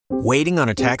Waiting on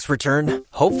a tax return?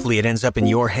 Hopefully it ends up in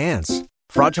your hands.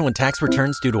 Fraudulent tax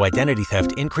returns due to identity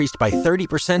theft increased by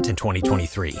 30% in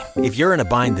 2023. If you're in a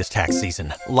bind this tax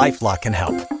season, LifeLock can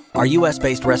help. Our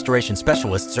U.S.-based restoration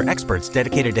specialists are experts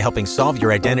dedicated to helping solve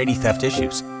your identity theft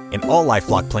issues. And all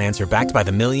LifeLock plans are backed by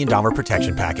the $1 Million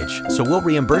Protection Package. So we'll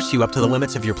reimburse you up to the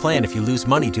limits of your plan if you lose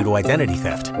money due to identity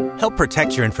theft. Help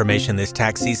protect your information this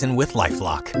tax season with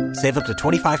LifeLock. Save up to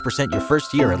 25% your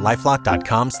first year at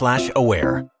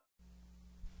LifeLock.com/aware.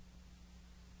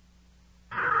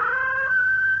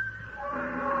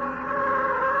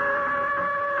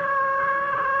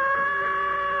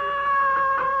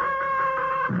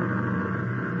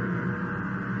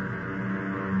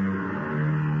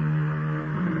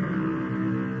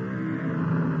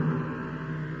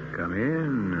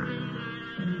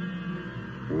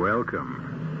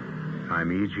 Welcome.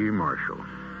 I'm E.G. Marshall.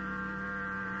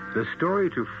 The story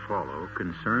to follow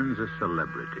concerns a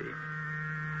celebrity.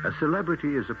 A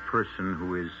celebrity is a person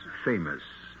who is famous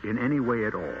in any way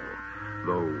at all,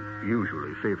 though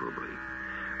usually favorably.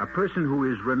 A person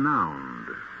who is renowned,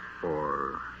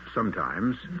 or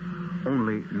sometimes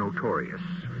only notorious.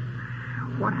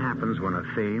 What happens when a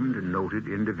famed, noted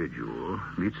individual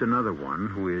meets another one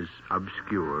who is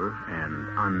obscure and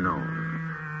unknown?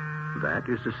 That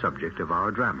is the subject of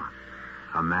our drama,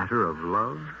 A Matter of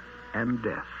Love and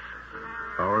Death.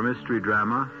 Our mystery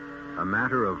drama, A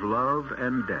Matter of Love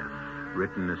and Death,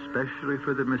 written especially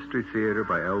for the Mystery Theater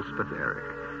by Elspeth Eric,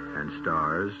 and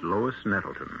stars Lois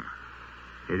Nettleton.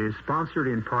 It is sponsored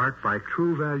in part by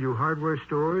True Value Hardware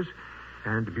Stores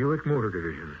and Buick Motor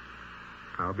Division.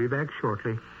 I'll be back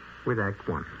shortly with Act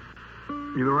One.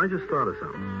 You know, I just thought of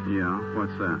something. Yeah?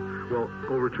 What's that? Well,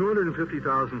 over 250,000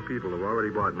 people have already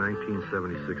bought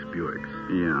 1976 Buicks.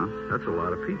 Yeah? That's a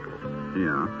lot of people.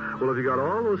 Yeah? Well, if you got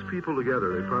all those people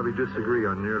together, they'd probably disagree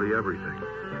on nearly everything.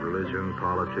 Religion,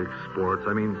 politics, sports.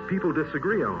 I mean, people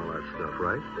disagree on all that stuff,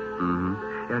 right?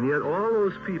 Mm-hmm. And yet all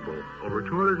those people, over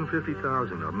 250,000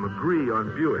 of them, agree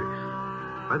on Buicks.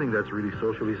 I think that's really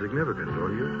socially significant,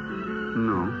 don't you?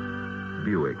 No.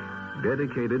 Buick,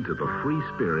 dedicated to the free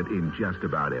spirit in just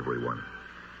about everyone.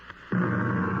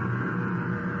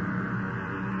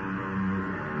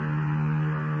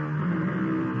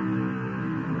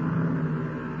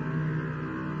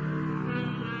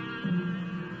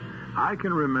 I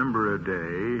can remember a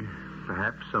day,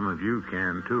 perhaps some of you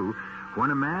can too, when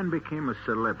a man became a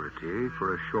celebrity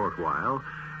for a short while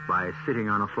by sitting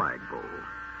on a flagpole.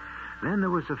 Then there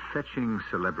was a fetching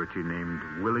celebrity named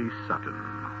Willie Sutton,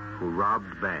 who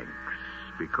robbed banks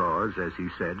because, as he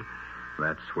said,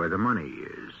 that's where the money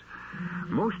is.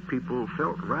 Most people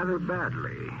felt rather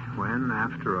badly when,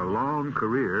 after a long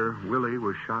career, Willie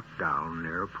was shot down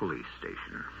near a police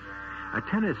station. A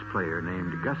tennis player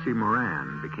named Gussie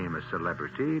Moran became a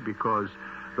celebrity because,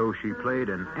 though she played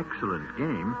an excellent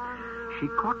game, she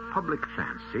caught public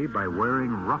fancy by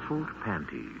wearing ruffled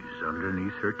panties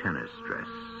underneath her tennis dress.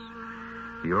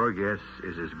 Your guess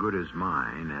is as good as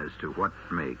mine as to what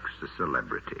makes a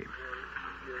celebrity.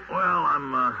 Well,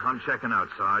 I'm checking out,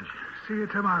 Sarge. See you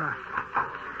tomorrow.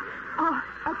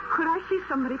 Could I see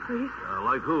somebody, please?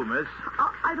 Like who, miss?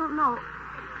 I don't know.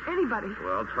 Anybody.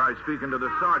 Well, try speaking to the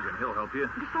sergeant. He'll help you.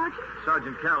 The sergeant?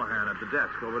 Sergeant Callahan at the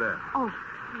desk over there. Oh.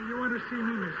 You want to see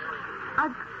me, miss?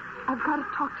 I've got to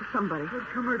talk to somebody. Well,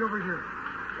 come right over here.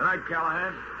 Good night,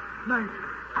 Callahan. Night.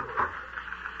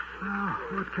 Now,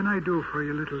 what can I do for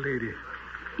you, little lady?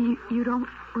 You don't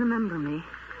remember me?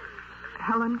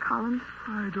 Helen Collins?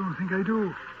 I don't think I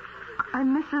do.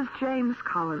 I'm Mrs. James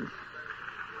Collins.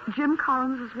 Jim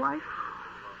Collins' wife?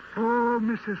 Oh,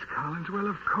 Mrs. Collins. Well,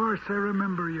 of course I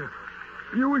remember you.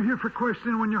 You were here for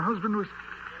questioning when your husband was...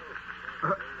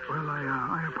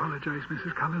 I apologize,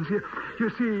 Mrs. Collins. You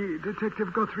see,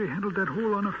 Detective Guthrie handled that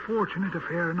whole unfortunate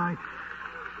affair, and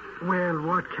Well,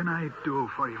 what can I do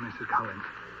for you, Mrs. Collins?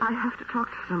 I have to talk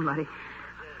to somebody.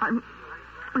 I'm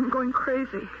going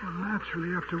crazy. Well,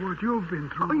 naturally, after what you've been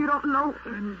through. Oh, you don't know.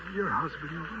 And your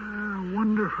husband, a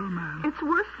wonderful man. It's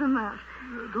worse than that.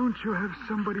 Don't you have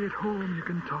somebody at home you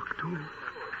can talk to?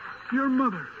 Your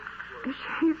mother.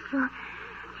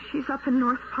 She's up in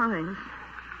North Pines.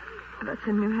 That's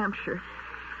in New Hampshire.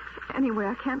 Anyway,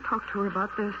 I can't talk to her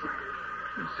about this.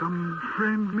 Some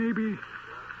friend, maybe?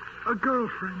 A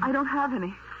girlfriend? I don't have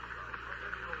any.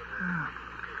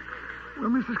 Well,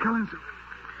 Mrs. Collins,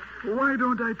 why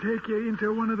don't I take you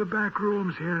into one of the back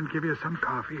rooms here and give you some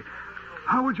coffee?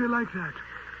 How would you like that?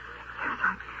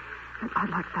 Yes, I'd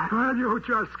like that. Well, you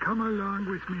just come along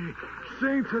with me.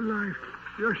 Saints alive.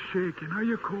 You're shaking. Are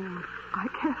you cold? I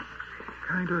guess.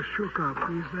 Kind of shook up.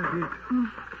 Is that it?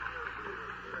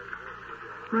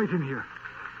 Right in here.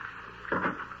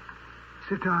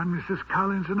 Sit down, Mrs.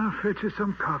 Collins, and I'll fetch you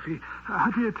some coffee. How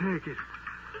do you take it?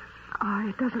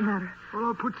 It doesn't matter. Well,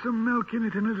 I'll put some milk in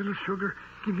it and a little sugar.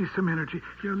 Give you some energy.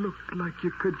 You look like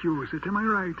you could use it. Am I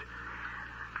right?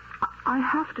 I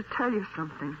have to tell you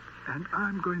something. And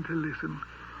I'm going to listen.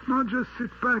 Now just sit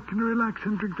back and relax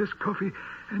and drink this coffee,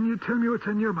 and you tell me what's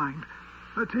on your mind.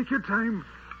 Take your time.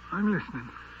 I'm listening.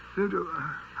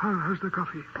 How's the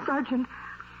coffee? Sergeant,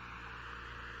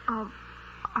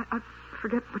 I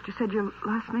forget what you said your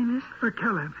last name is.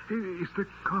 Callahan. Is the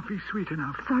coffee sweet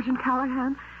enough? Sergeant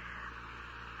Callahan,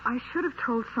 I should have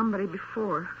told somebody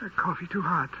before. Coffee too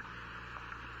hot.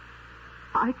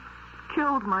 I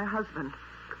killed my husband.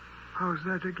 How's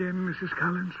that again, Mrs.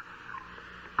 Collins?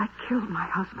 I killed my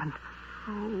husband.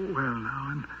 Oh, well,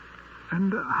 now,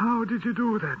 and how did you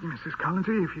do that, Mrs. Collins,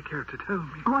 if you care to tell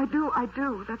me? Oh, I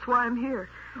do. That's why I'm here.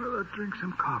 Well, drink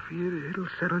some coffee. It'll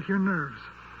settle your nerves.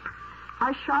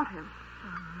 I shot him.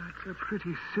 That's a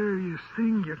pretty serious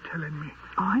thing you're telling me.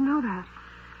 Oh, I know that.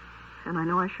 And I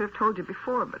know I should have told you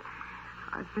before, but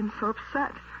I've been so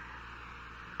upset.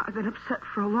 I've been upset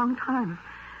for a long time.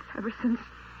 Ever since...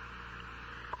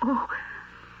 Oh,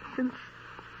 it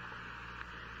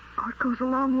goes a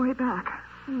long way back.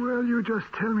 Well, you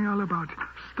just tell me all about it.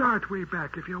 Start way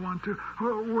back if you want to,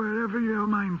 or wherever you have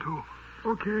mind to.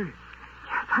 Okay?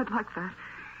 Yes, I'd like that.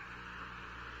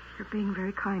 You're being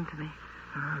very kind to me.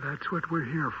 That's what we're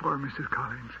here for, Mrs.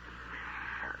 Collins.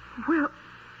 Well,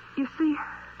 you see,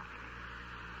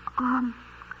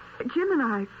 Jim and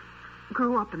I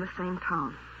grew up in the same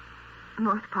town,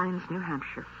 North Pines, New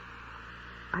Hampshire.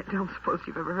 I don't suppose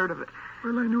you've ever heard of it.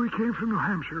 Well, I knew he came from New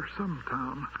Hampshire, some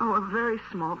town. Oh, a very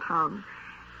small town.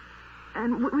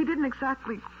 And we didn't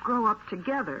exactly grow up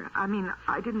together. I mean,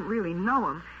 I didn't really know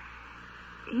him.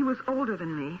 He was older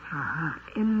than me. Uh-huh.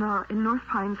 In North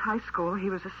Pines High School, he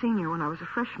was a senior when I was a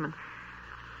freshman.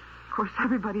 Of course,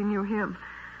 everybody knew him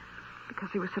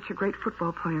because he was such a great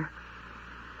football player.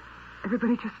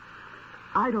 Everybody just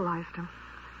idolized him.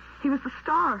 He was the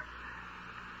star.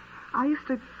 I used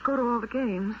to go to all the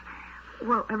games.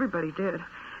 Well, everybody did.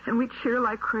 And we'd cheer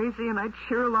like crazy, and I'd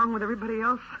cheer along with everybody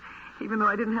else, even though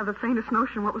I didn't have the faintest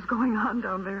notion what was going on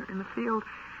down there in the field.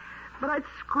 But I'd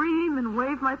scream and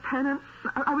wave my pennant.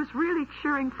 I was really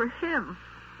cheering for him,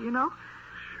 you know?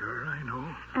 Sure, I know.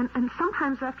 And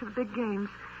sometimes after the big games,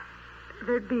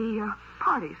 there'd be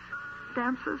parties,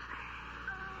 dances,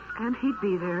 and he'd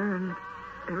be there, and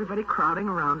everybody crowding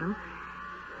around him.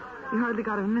 He hardly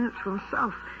got a minute to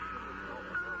himself.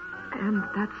 And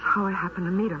that's how I happened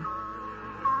to meet him.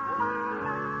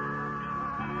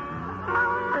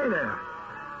 Hey there.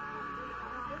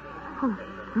 Oh,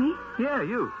 me? Yeah,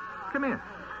 you. Come here.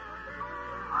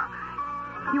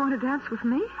 You want to dance with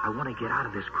me? I want to get out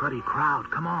of this cruddy crowd.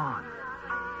 Come on.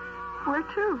 Where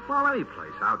to? Well, any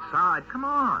place. Outside. Come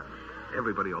on.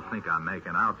 Everybody will think I'm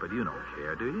making out, but you don't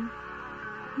care, do you?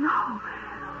 No,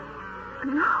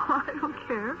 I don't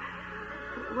care.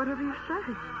 Whatever you say.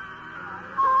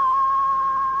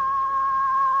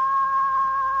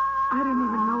 I didn't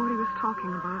even know what he was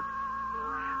talking about.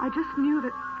 I just knew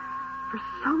that for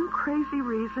some crazy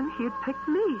reason he had picked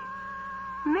me.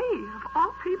 Me, of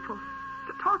all people,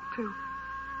 to talk to.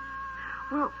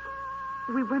 Well,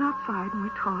 we went outside and we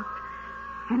talked.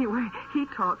 Anyway, he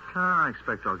talked. I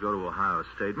expect I'll go to Ohio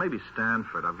State, maybe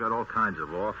Stanford. I've got all kinds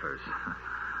of offers.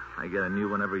 I get a new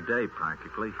one every day,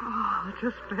 practically. Oh, I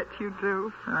just bet you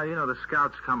do. You know, the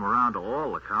scouts come around to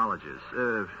all the colleges.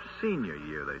 Senior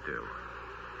year, they do.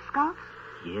 Scouts?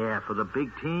 Yeah, for the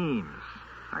big teams.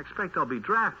 I expect I'll be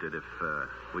drafted if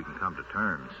we can come to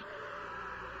terms.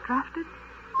 Drafted?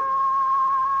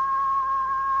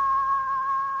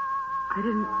 I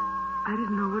didn't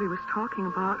know what he was talking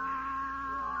about,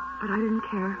 but I didn't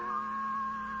care.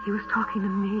 He was talking to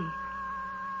me.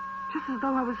 Just as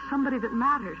though I was somebody that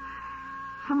mattered.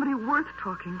 Somebody worth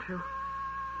talking to.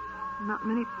 Not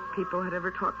many people had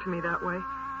ever talked to me that way.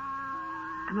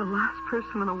 And the last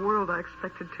person in the world I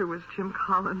expected to was Jim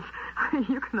Collins.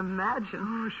 You can imagine.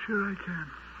 Oh, sure I can.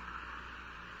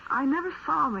 I never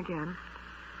saw him again.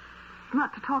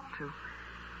 Not to talk to.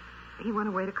 He went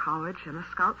away to college, and the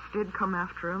scouts did come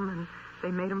after him, and they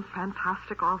made him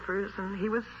fantastic offers, and he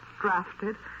was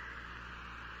drafted.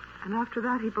 And after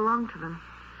that, he belonged to them.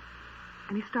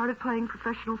 And he started playing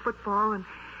professional football, and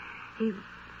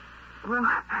well,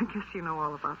 I guess you know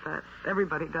all about that.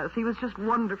 Everybody does. He was just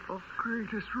wonderful.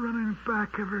 Greatest running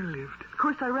back ever lived. Of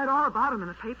course, I read all about him in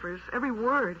the papers, every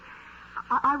word.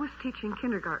 I was teaching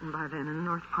kindergarten by then in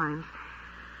North Pines.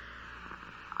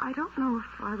 I don't know if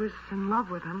I was in love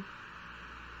with him.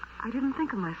 I didn't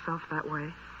think of myself that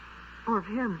way, or of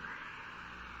him.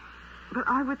 But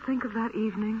I would think of that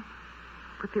evening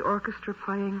with the orchestra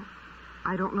playing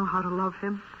I Don't Know How to Love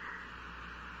Him.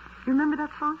 You remember that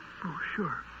song? Oh,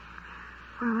 sure.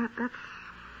 Well, that's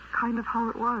kind of how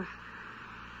it was.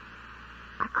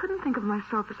 I couldn't think of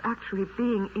myself as actually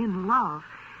being in love.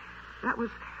 That was,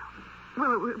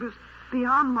 well, it was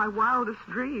beyond my wildest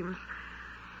dreams.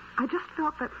 I just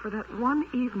felt that for that one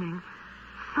evening,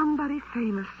 somebody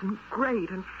famous and great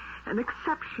and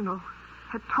exceptional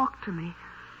had talked to me,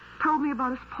 told me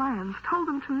about his plans, told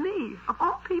them to me, of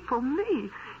all people,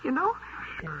 me, you know?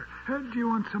 Sure. Do you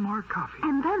want some more coffee?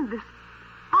 And then this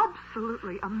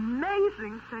absolutely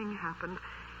amazing thing happened.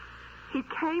 He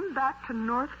came back to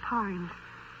North Pines.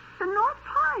 The North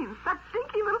Pines, that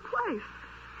dinky little place.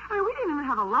 I mean, we didn't even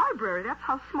have a library. That's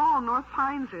how small North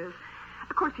Pines is.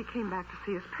 Of course, he came back to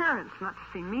see his parents, not to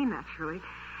see me, naturally.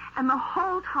 And the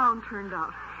whole town turned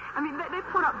out. I mean, they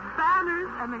put up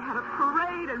banners, and they had a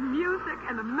parade and music,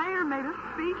 and the mayor made a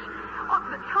speech. Oh,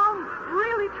 the town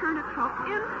really turned itself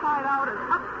inside out and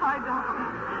upside down.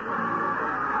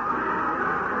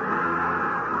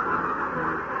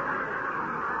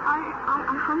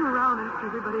 I hung around after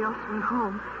everybody else went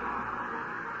home.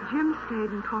 Jim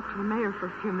stayed and talked to the mayor for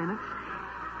a few minutes,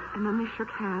 and then they shook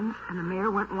hands, and the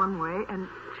mayor went one way, and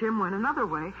Jim went another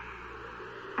way.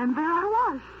 And there I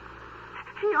was.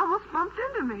 He almost bumped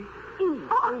into me.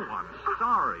 Oh, I'm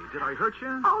sorry. Did I hurt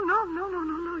you? Oh,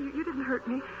 no. You didn't hurt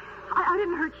me. I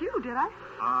didn't hurt you, did I?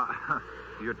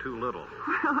 You're too little.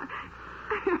 Well,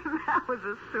 that was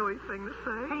a silly thing to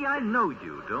say. Hey, I know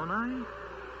you, don't I?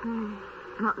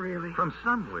 Not really. From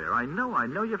somewhere. I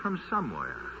know you from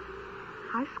somewhere.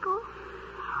 High school?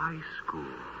 High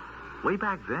school. Way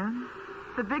back then?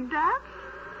 The big dance?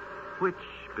 Which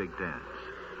big dance?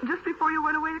 Just before you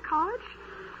went away to college?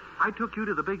 I took you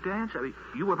to the big dance? I mean,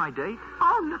 you were my date?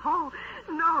 Oh,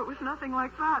 no, it was nothing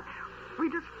like that. We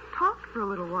just talked for a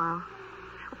little while.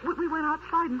 We went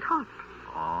outside and talked.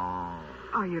 Oh.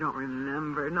 Oh, you don't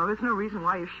remember. No, there's no reason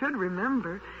why you should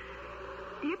remember.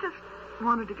 You just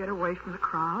wanted to get away from the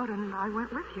crowd, and I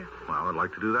went with you. Well, I'd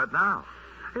like to do that now.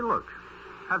 Hey, look,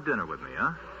 have dinner with me,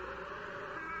 huh?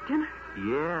 Dinner?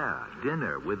 Yeah,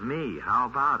 dinner with me. How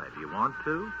about it? You want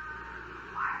to?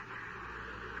 What?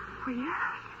 Well,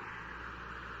 yes.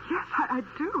 Yes, I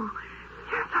do.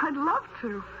 Yes, I'd love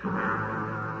to.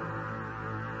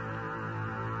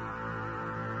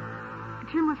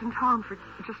 Jim was in town for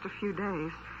just a few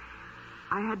days.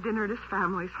 I had dinner at his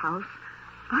family's house.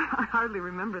 I hardly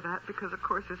remember that because, of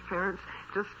course, his parents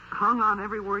just hung on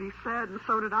every word he said, and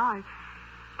so did I.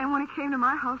 And when he came to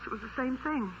my house, it was the same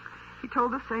thing. He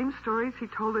told the same stories he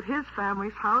told at his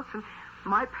family's house, and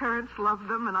my parents loved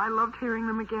them, and I loved hearing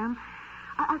them again.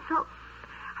 I felt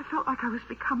like I was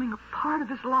becoming a part of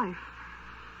his life,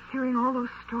 hearing all those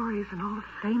stories and all the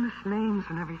famous names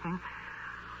and everything.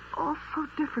 All so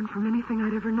different from anything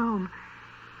I'd ever known.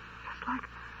 Just like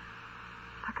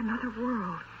another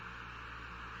world.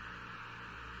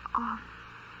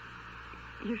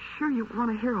 You sure you want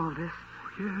to hear all this?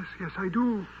 Yes, I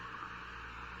do.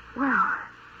 Well,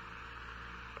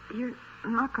 you're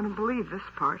not going to believe this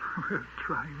part. Well,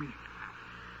 try me.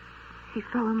 He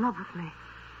fell in love with me.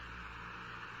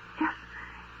 Yes,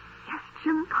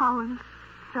 Jim Collins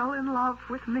fell in love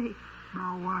with me.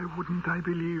 Now, why wouldn't I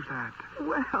believe that?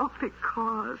 Well,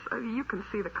 because you can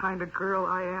see the kind of girl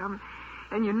I am,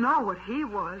 and you know what he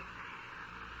was.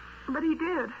 But he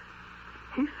did.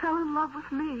 He fell in love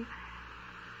with me,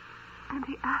 and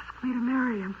he asked me to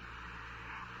marry him.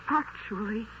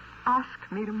 Actually,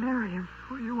 asked me to marry him.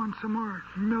 Oh, you want some more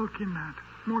milk in that?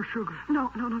 More sugar? No,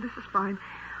 this is fine.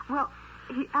 Well,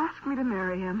 he asked me to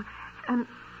marry him, and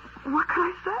what could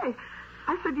I say?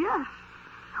 I said yes.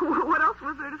 What else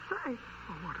was there to say?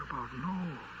 Well, what about no?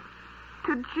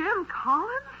 To Jim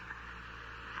Collins?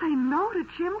 Say no to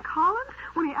Jim Collins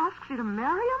when he asks you to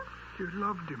marry him? You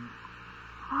loved him.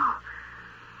 Oh,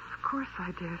 of course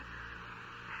I did.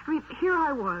 I mean, here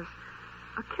I was,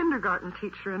 a kindergarten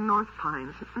teacher in North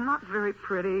Pines. Not very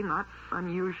pretty, not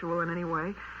unusual in any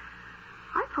way.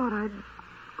 I thought I'd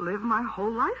live my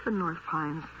whole life in North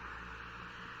Pines.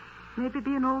 Maybe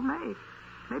be an old maid.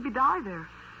 Maybe die there.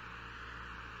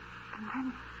 And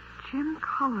then Jim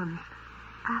Collins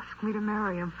asked me to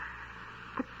marry him.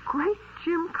 The great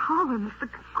Jim Collins, the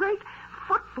great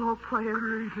football player.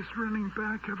 Greatest running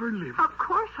back ever lived. Of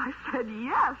course I said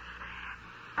yes.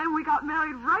 And we got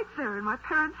married right there in my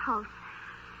parents' house.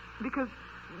 Because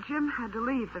Jim had to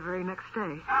leave the very next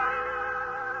day.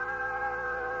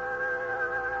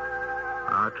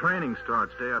 Training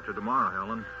starts day after tomorrow,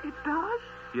 Helen. It does?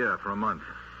 Yeah, for a month.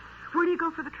 Where do you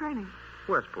go for the training?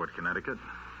 Westport, Connecticut.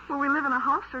 Will we live in a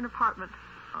house or an apartment?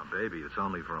 Oh, baby, it's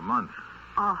only for a month.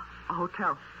 A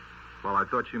hotel. Well, I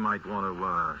thought you might want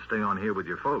to stay on here with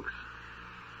your folks.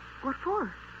 What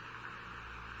for?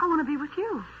 I want to be with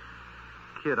you.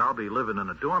 Kid, I'll be living in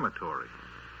a dormitory.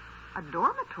 A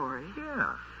dormitory?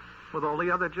 Yeah, with all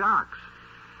the other jocks.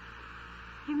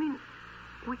 You mean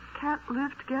we can't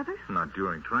live together? Not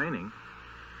during training.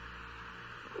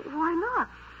 Why not?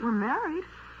 We're married.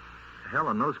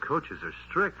 Helen, those coaches are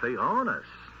strict. They own us.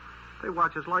 They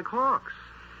watch us like hawks.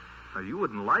 Now, you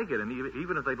wouldn't like it, and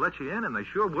even if they'd let you in, and they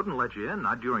sure wouldn't let you in,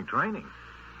 not during training.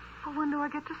 Well, when do I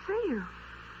get to see you?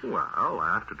 Well,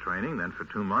 after training, then for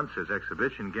 2 months there's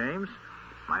exhibition games.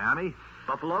 Miami,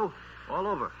 Buffalo, all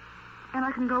over. And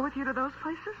I can go with you to those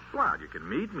places? Well, you can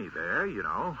meet me there, you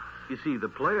know. You see, the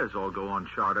players all go on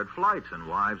chartered flights, and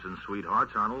wives and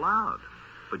sweethearts aren't allowed.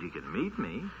 But you can meet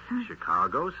me.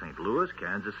 Chicago, St. Louis,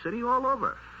 Kansas City, all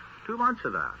over. 2 months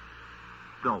of that.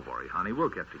 Don't worry, honey. We'll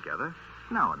get together.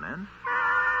 Now and then.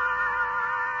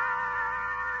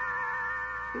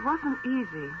 It wasn't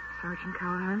easy, Sergeant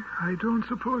Callahan. I don't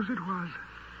suppose it was.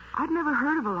 I'd never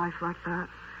heard of a life like that.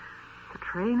 The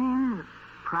training, the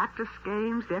practice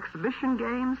games, the exhibition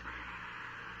games.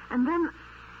 And then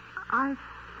I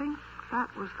think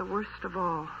that was the worst of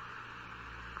all.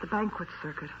 The banquet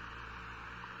circuit.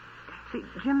 See,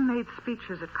 Jim made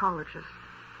speeches at colleges.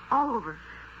 All over.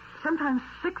 Sometimes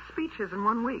 6 speeches in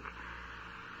 1 week.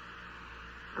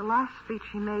 The last speech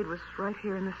he made was right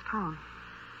here in this town.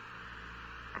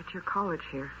 At your college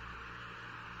here.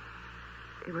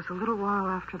 It was a little while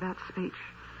after that speech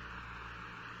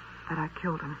that I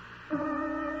killed him.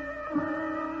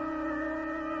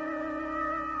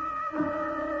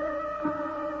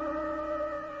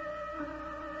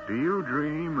 Do you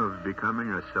dream of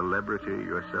becoming a celebrity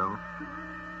yourself?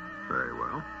 Very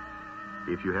well.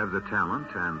 If you have the talent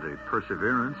and the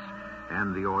perseverance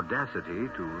and the audacity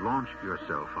to launch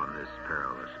yourself on this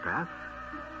perilous path,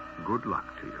 good luck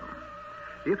to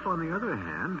you. If, on the other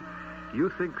hand, you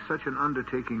think such an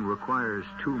undertaking requires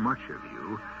too much of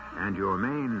you, and your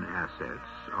main assets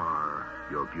are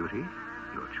your beauty,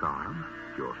 your charm,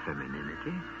 your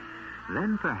femininity,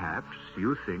 then perhaps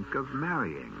you think of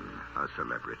marrying a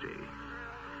celebrity.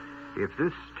 If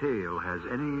this tale has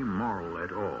any moral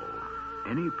at all,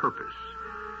 any purpose,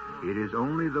 it is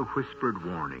only the whispered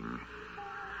warning,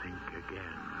 think again.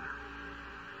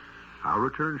 I'll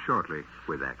return shortly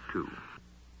with Act 2.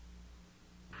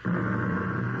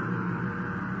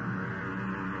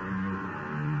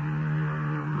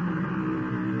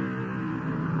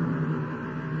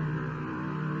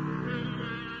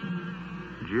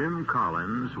 Jim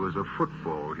Collins was a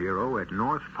football hero at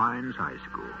North Pines High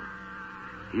School.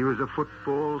 He was a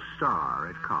football star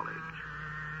at college.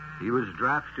 He was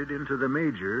drafted into the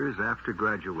majors after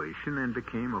graduation and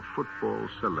became a football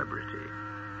celebrity.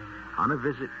 On a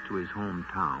visit to his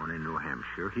hometown in New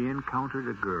Hampshire, he encountered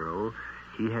a girl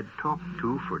he had talked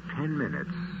to for 10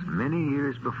 minutes many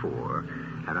years before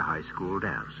at a high school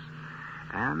dance.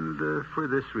 And for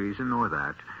this reason or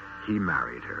that, he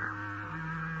married her.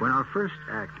 When our first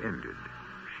act ended,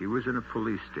 she was in a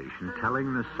police station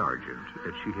telling the sergeant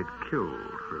that she had killed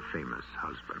her famous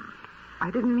husband. I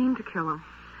didn't mean to kill him.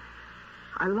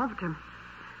 I loved him.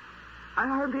 I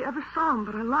hardly ever saw him,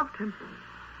 but I loved him.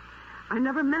 I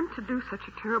never meant to do such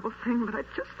a terrible thing, but I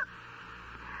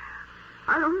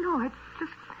don't know, I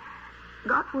just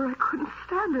got where I couldn't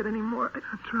stand it anymore.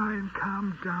 Now try and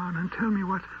calm down and tell me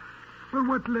what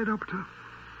led up to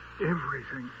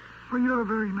everything. Well, you're a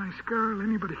very nice girl.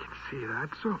 Anybody can see that.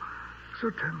 So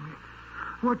tell me,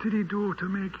 what did he do to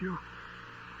make you?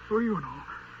 Well, you know.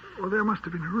 Well, there must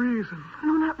have been a reason.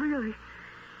 No, not really.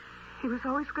 He was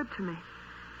always good to me.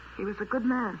 He was a good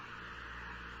man.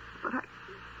 But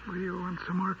Well, you want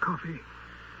some more coffee?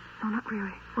 No, not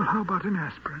really. Well, how about an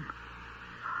aspirin?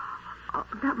 Oh,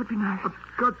 that would be nice. I've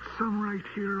got some right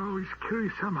here. Always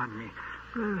carry some on me.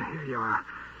 Well, here you are.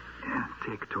 Yeah,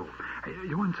 take 2.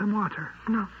 You want some water?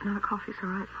 No, the coffee's all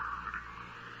right.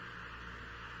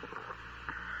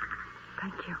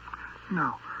 Thank you.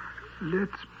 Now,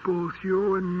 let's both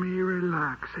you and me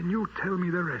relax, and you tell me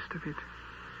the rest of it.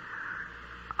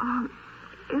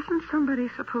 Isn't somebody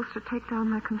supposed to take down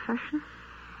my confession?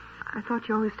 I thought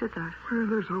you always did that. Well,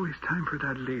 there's always time for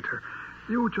that later.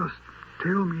 You just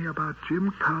tell me about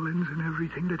Jim Collins and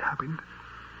everything that happened.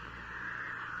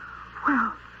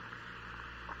 Well,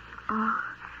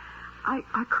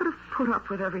 I could have put up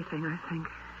with everything, I think,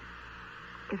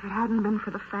 if it hadn't been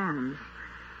for the fans.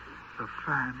 The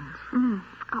fans?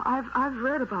 I've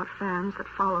read about fans that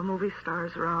follow movie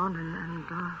stars around and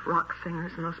rock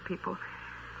singers and those people.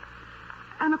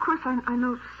 And, of course, I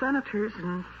know senators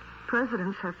and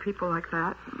presidents have people like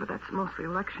that, but that's mostly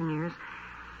election years.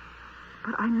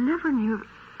 But I never knew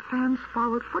fans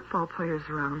followed football players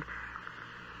around.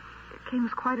 It came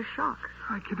as quite a shock.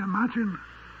 I can imagine.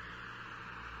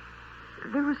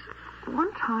 There was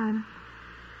one time,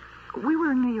 we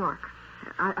were in New York.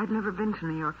 I'd never been to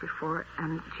New York before,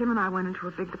 and Jim and I went into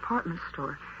a big department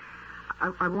store.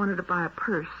 I wanted to buy a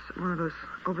purse, one of those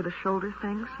over-the-shoulder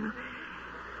things, you know.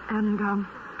 And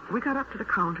we got up to the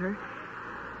counter,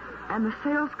 and the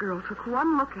salesgirl took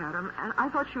one look at him, and I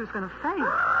thought she was going to faint.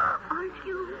 Aren't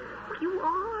you? You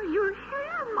are. You're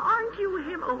him. Aren't you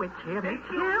him? Oh, it's him. It's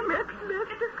him. It's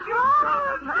Mr.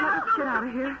 Carr. Let's get out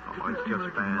of here. Oh, it's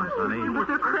just fans, honey. But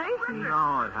they're crazy.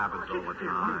 No, it happens all the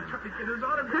time.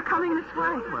 They're coming this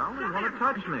way. Well, they want to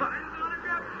touch me.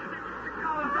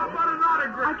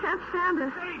 I can't stand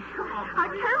it. I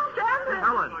can't stand it.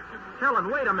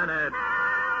 Helen, wait a minute.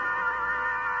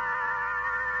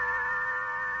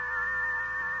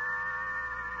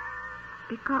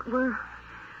 It got where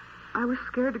I was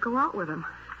scared to go out with him.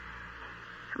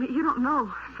 I mean, you don't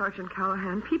know, Sergeant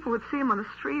Callahan. People would see him on the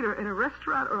street or in a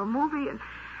restaurant or a movie, and,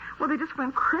 well, they just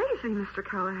went crazy, Mr.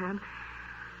 Callahan.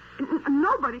 And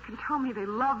nobody can tell me they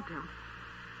loved him.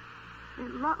 I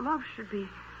mean, love should be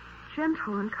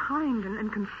gentle and kind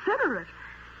and considerate.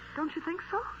 Don't you think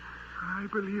so? I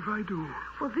believe I do.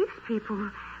 Well, these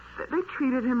people, they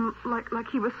treated him like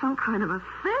he was some kind of a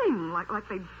thing, like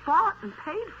they bought and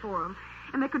paid for him,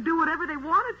 and they could do whatever they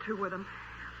wanted to with him,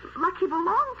 like he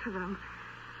belonged to them.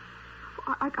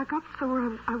 I got so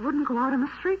where I wouldn't go out in the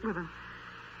street with him.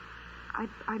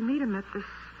 I'd meet him at this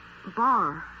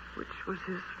bar, which was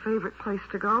his favorite place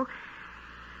to go,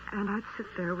 and I'd sit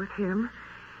there with him,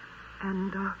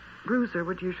 and Bruiser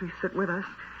would usually sit with us.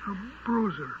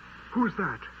 Bruiser? Who's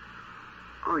that?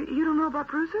 Oh, you don't know about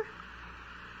Bruiser?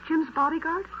 Jim's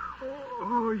bodyguard?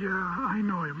 Oh, yeah, I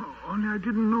know him. Only I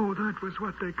didn't know that was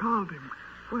what they called him.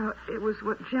 Well, it was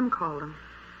what Jim called him.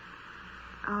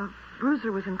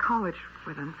 Bruiser was in college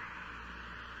with him.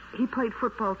 He played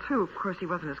football, too. Of course, he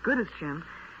wasn't as good as Jim.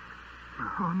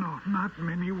 Oh, no, not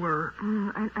many were.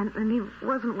 And he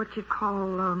wasn't what you'd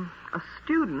call a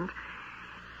student.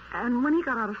 And when he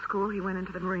got out of school, he went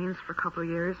into the Marines for a couple of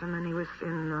years, and then he was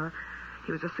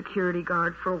a security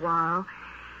guard for a while.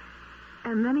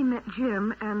 And then he met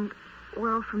Jim, and,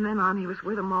 well, from then on, he was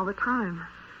with him all the time.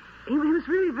 He was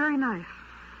really very nice.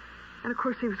 And, of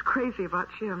course, he was crazy about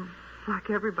Jim, like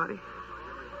everybody.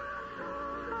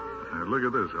 Look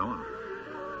at this, Helen.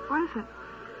 What is it?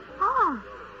 Oh,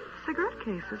 cigarette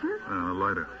case, isn't it? A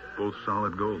lighter. Both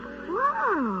solid gold.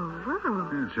 Whoa.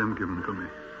 Yeah, Jim gave them to me.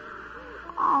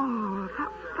 Oh,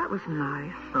 that was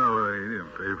nice. Oh, he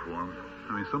didn't pay for them.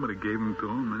 I mean, somebody gave them to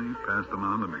him, and he passed them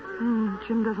on to me.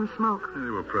 Jim doesn't smoke. Yeah,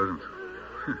 they were presents.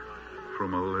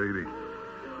 From a lady.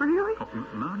 Really? Oh,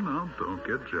 no, don't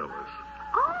get jealous.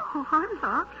 Oh, I'm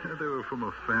not. Yeah, they were from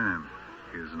a fan.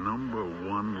 His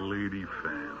 #1 lady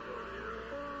fan.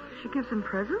 She gives him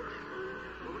presents?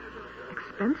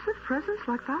 Expensive presents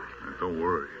like that? Don't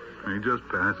worry. He just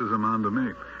passes them on to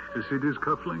me. You see these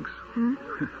cufflinks?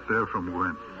 They're from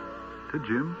Gwen. To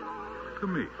Jim, to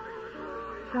me.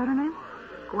 Is that her name?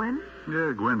 Gwen?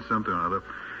 Yeah, Gwen something or other.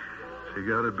 She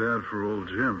got it bad for old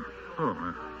Jim. Oh,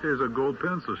 here's a gold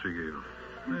pencil she gave him.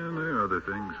 And there are other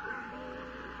things.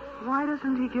 Why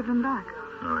doesn't he give them back?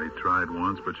 Oh, he tried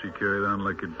once, but she carried on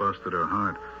like it busted her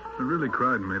heart. He really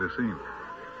cried and made a scene.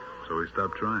 So he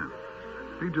stopped trying.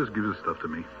 He just gives his stuff to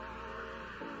me.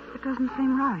 It doesn't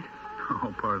seem right.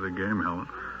 All part of the game, Helen.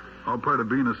 All part of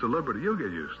being a celebrity. You'll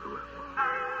get used to it.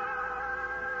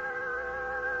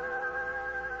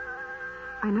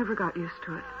 I never got used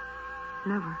to it.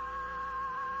 Never.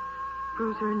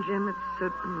 Bruiser and Jim would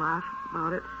sit and laugh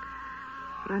about it,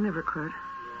 but I never could.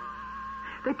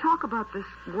 They talk about this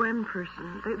Gwen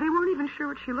person. They weren't even sure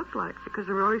what she looked like because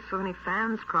there were always so many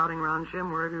fans crowding around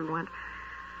Jim wherever he went.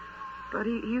 But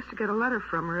he used to get a letter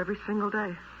from her every single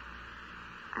day.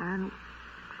 And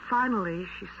finally,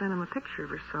 she sent him a picture of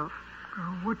herself.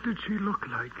 What did she look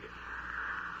like?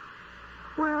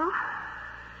 Well,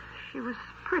 she was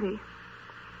pretty.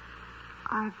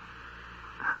 I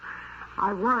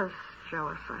was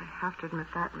jealous. I have to admit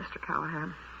that, Mr.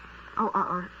 Callahan.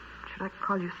 Oh, should I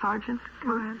call you Sergeant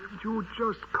Callahan? You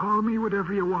just call me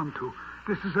whatever you want to.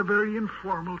 This is a very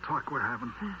informal talk we're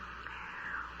having.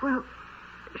 Well,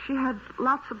 she had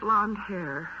lots of blonde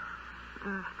hair.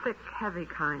 The thick, heavy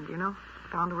kind, you know,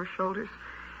 down to her shoulders.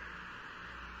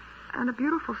 And a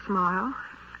beautiful smile.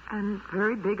 And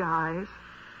very big eyes.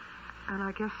 And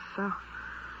I guess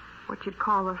what you'd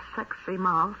call a sexy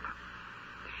mouth.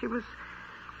 She was...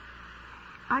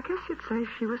 I guess you'd say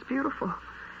she was beautiful.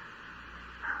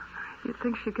 You'd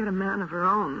think she'd get a man of her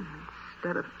own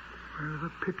instead of... Well,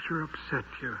 the picture upset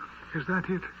you. Is that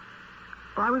it?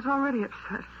 Well, I was already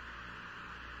upset.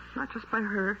 Not just by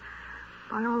her,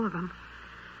 by all of them.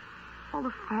 All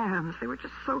the fans. They were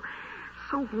just so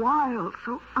wild,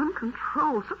 so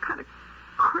uncontrolled, so kind of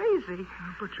crazy.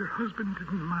 But your husband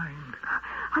didn't mind.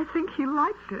 I think he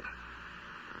liked it.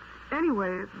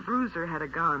 Anyway, Bruiser had a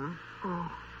gun.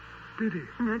 Oh, did he?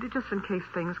 Just in case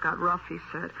things got rough, he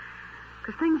said.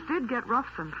 Because things did get rough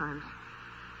sometimes.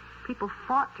 People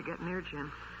fought to get near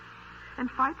Jim. And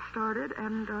fights started,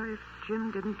 and if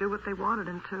Jim didn't do what they wanted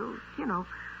him to,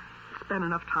 spend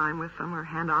enough time with them or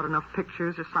hand out enough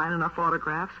pictures or sign enough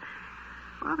autographs,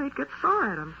 well, they'd get sore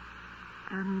at him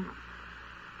and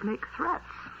make threats.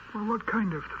 Well, what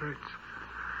kind of threats?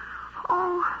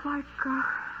 Oh,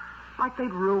 like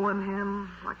they'd ruin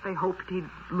him, like they hoped he'd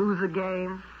lose a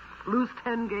game, lose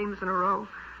 10 games in a row,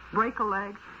 break a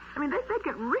leg. I mean, they'd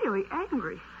get really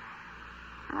angry.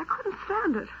 And I couldn't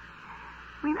stand it.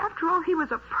 I mean, after all, he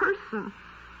was a person.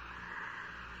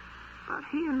 But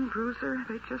he and Bruiser,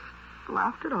 they just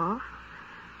laughed it off.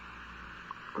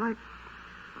 Like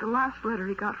the last letter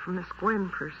he got from this Gwen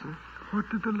person. What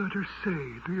did the letter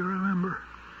say? Do you remember?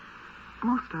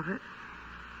 Most of it.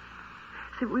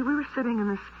 See, we were sitting in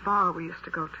this bar we used to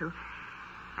go to,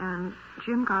 and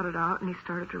Jim got it out, and he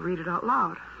started to read it out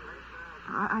loud.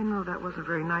 I know that wasn't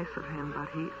very nice of him, but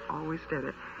he always did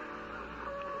it.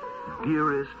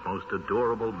 Dearest, most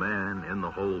adorable man in the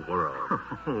whole world.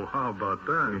 Oh, how about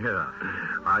that? Yeah.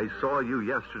 I saw you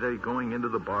yesterday going into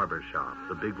the barber shop,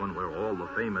 the big one where all the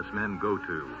famous men go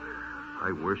to.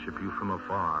 I worship you from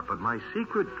afar, but my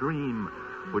secret dream,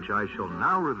 which I shall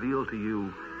now reveal to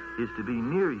you, is to be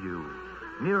near you,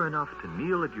 near enough to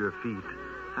kneel at your feet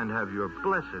and have your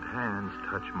blessed hands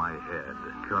touch my head.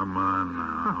 Come on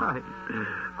now.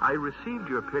 I received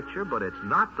your picture, but it's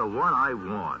not the one I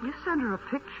want. You sent her a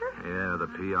picture? Yeah, the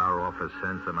PR office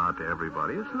sends them out to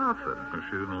everybody. It's nothing.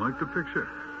 She didn't like the picture.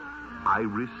 I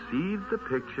received the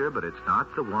picture, but it's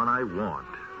not the one I want.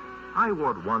 I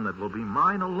want one that will be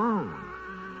mine alone.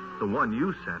 The one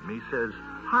you sent me says,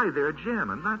 "Hi there, Jim,"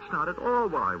 and that's not at all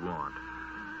what I want.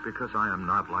 Because I am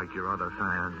not like your other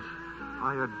fans.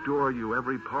 I adore you,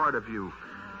 every part of you,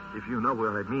 if you know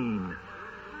what I mean.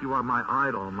 You are my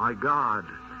idol, my God,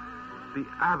 the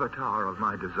avatar of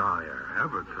my desire.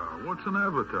 Avatar? What's an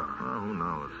avatar? Oh, who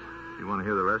knows? You want to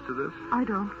hear the rest of this? I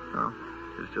don't. Oh,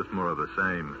 it's just more of the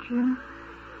same. Jim,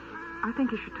 I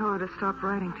think you should tell her to stop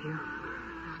writing to you.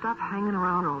 Stop hanging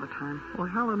around all the time. Well,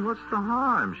 Helen, what's the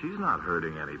harm? She's not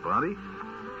hurting anybody.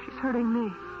 She's hurting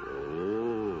me.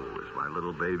 Oh, is my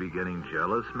little baby getting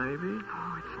jealous, maybe?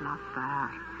 Oh, it's not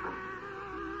that.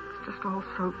 It's just all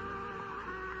so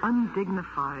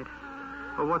undignified.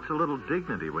 Well, what's a little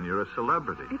dignity when you're a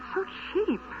celebrity? It's so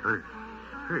cheap.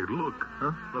 Hey, look.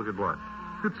 Huh? Look at what?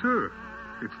 It's her.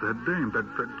 It's that dame, that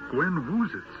Gwen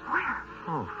Woozitz. Where?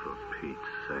 Oh, for Pete's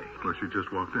sake. Well, she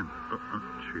just walked in.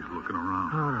 She's looking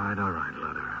around. All right,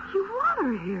 let her. You want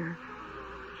her here.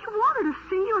 You want her to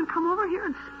see you and come over here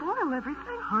and spoil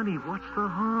everything. Honey, what's the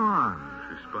harm?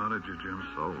 She spotted you, Jim.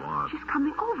 So what? She's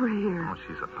coming over here. Oh,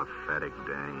 she's a pathetic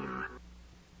dame.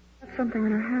 Got something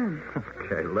in her hand.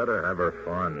 Okay, let her have her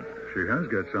fun. She has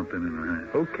got something in her hand.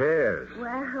 Who cares?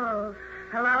 Well,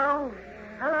 hello?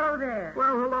 Hello there.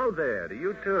 Well, hello there to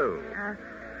you, too.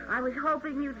 I was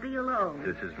hoping you'd be alone.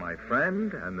 This is my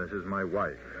friend, and this is my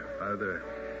wife. Hi there.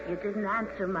 You didn't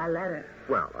answer my letter.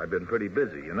 Well, I've been pretty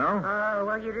busy, you know? Oh,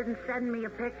 well, you didn't send me a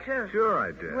picture. Sure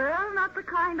I did. Well, not the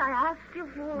kind I asked you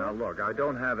for. Now, look, I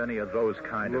don't have any of those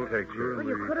kind of pictures. Well,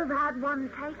 you could have had one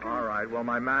taken. All right, well,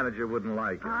 my manager wouldn't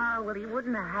like it. Oh, well, he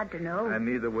wouldn't have had to know. And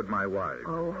neither would my wife.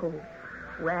 Oh,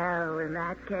 well, in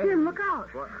that case... Jim, look out.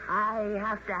 What? I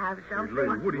have to have something...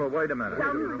 Well, wait a minute.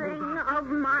 Something of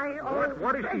my own...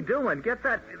 What is she doing? Get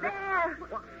that... There!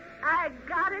 I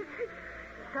got it.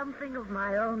 Something of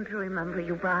my own to remember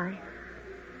you by.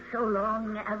 So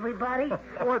long, everybody.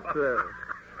 What the...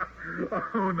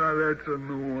 Oh, now that's a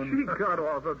new one. She cut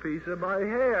off a piece of my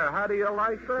hair. How do you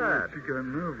like that? She got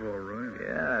nerve, all right.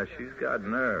 Yeah, she's got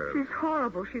nerve. She's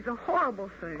horrible. She's a horrible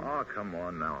thing. Oh, come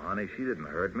on now, honey. She didn't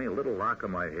hurt me. A little lock of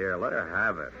my hair. Let her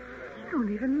have it. You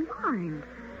don't even mind.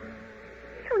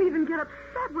 You don't even get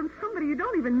upset when somebody you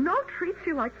don't even know treats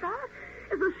you like that.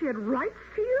 As though she had rights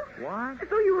to you. What? As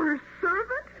though you were her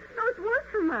servant. No, it's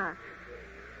worse than that.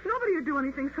 Nobody would do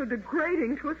anything so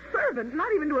degrading to a servant,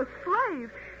 not even to a slave.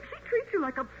 She treats you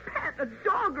like a pet, a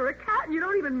dog or a cat, and you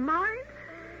don't even mind.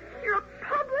 You're a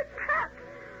public pet.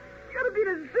 You ought to be in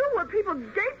a zoo where people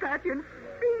gape at you and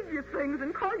feed you things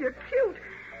and call you cute.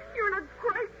 You're in a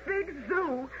great big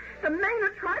zoo, the main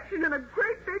attraction in a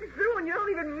great big zoo, and you don't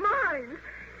even mind.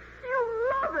 You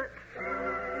love it.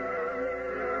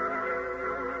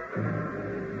 Do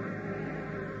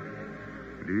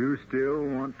you still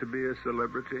want to be a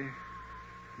celebrity?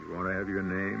 You want to have your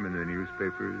name in the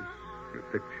newspapers, your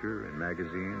picture in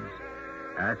magazines,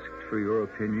 asked for your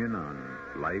opinion on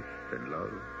life and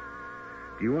love?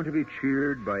 Do you want to be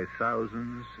cheered by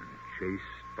thousands and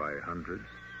chased by hundreds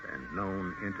and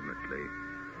known intimately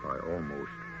by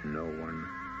almost no one?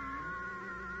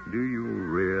 Do you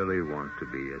really want to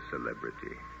be a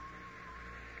celebrity?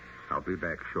 I'll be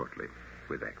back shortly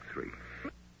with Act 3.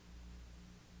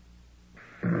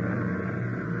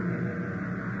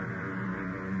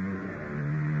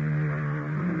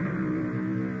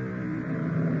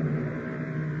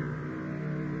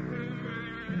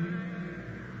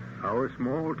 Our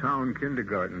small-town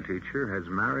kindergarten teacher has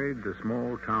married the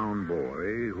small-town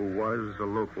boy who was a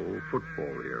local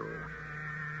football hero.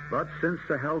 But since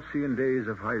the halcyon days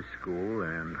of high school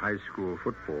and high school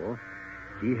football,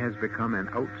 he has become an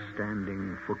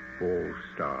outstanding football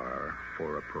star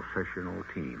for a professional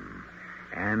team,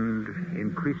 and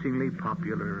increasingly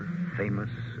popular, famous,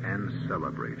 and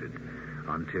celebrated,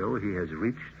 until he has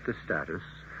reached the status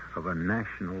of a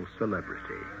national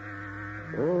celebrity.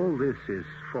 All this is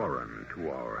foreign to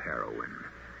our heroine,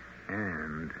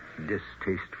 and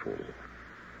distasteful.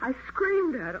 I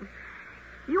screamed at him.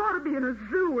 You ought to be in a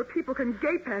zoo where people can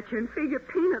gape at you and feed you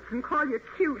peanuts and call you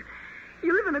cute.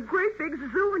 You live in a great big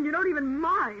zoo and you don't even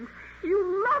mind.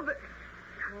 You love it.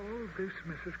 All this,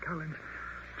 Mrs. Collins,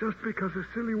 just because a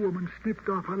silly woman snipped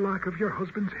off a lock of your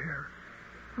husband's hair.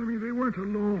 I mean, they weren't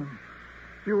alone.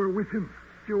 You were with him.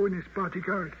 You and his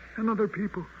bodyguard and other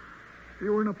people.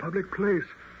 You were in a public place,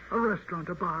 a restaurant,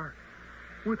 a bar,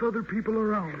 with other people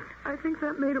around. I think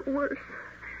that made it worse.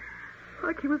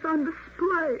 Like he was on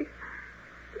display.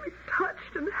 To be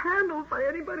touched and handled by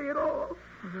anybody at all.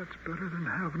 Well, that's better than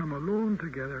having them alone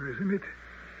together, isn't it?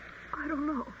 I don't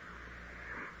know.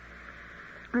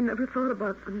 I never thought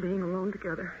about them being alone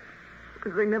together.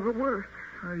 Because they never were.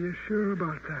 Are you sure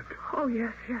about that? Oh,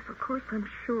 yes, of course I'm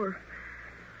sure.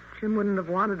 Jim wouldn't have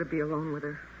wanted to be alone with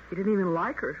her. He didn't even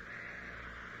like her.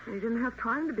 And he didn't have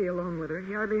time to be alone with her.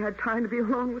 He hardly had time to be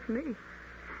alone with me.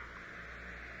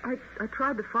 I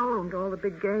tried to follow him to all the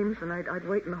big games, and I'd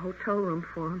wait in the hotel room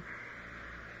for him.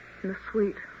 In the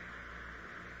suite.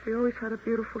 We always had a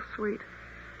beautiful suite.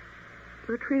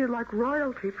 We were treated like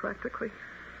royalty, practically.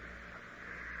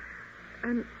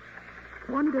 And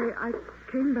one day I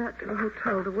came back to the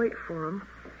hotel to wait for him,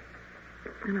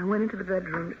 and I went into the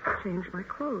bedroom to change my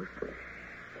clothes.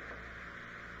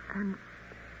 And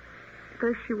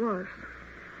there she was.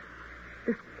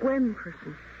 This Gwen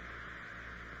person.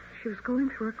 She was going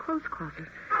through her clothes closet.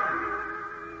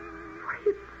 What are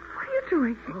you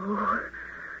doing? Oh,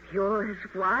 you're his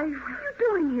wife? What are you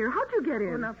doing here? How'd you get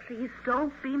in? Oh, now, please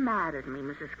don't be mad at me,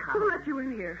 Mrs. Collins. Who let you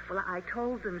in here? Well, I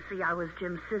told them, see, I was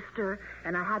Jim's sister,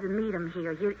 and I had to meet him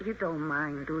here. You don't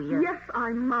mind, do you? Yes,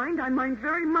 I mind. I mind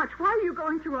very much. Why are you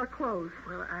going through our clothes?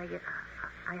 Well, I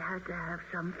had to have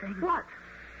something. What?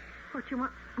 What, you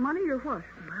want money or what?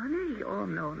 Money? Oh,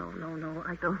 no.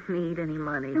 I don't need any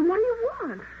money. Then what do you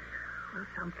want? Well,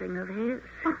 something of his.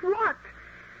 But what?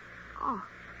 Oh,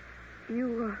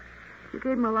 you gave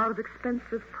him a lot of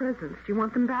expensive presents. Do you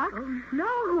want them back? Oh,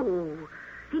 no.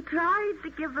 He tried to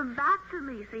give them back to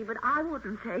me, see, but I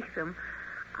wouldn't take them.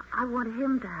 I want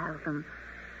him to have them,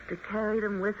 to carry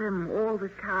them with him all the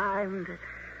time, to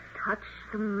touch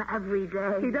them every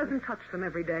day. He doesn't touch them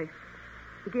every day.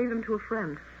 He gave them to a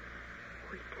friend.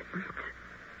 We didn't.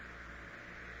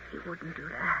 He wouldn't do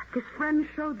that. His friend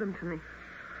showed them to me.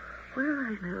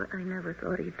 Well, I never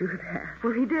thought he'd do that.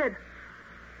 Well, he did.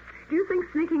 Do you think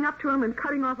sneaking up to him and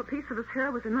cutting off a piece of his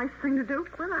hair was a nice thing to do?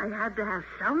 Well, I had to have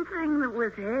something that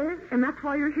was his. And that's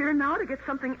why you're here now, to get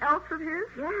something else of his?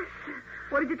 Yes.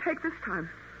 What did you take this time?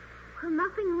 Well,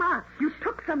 nothing much. You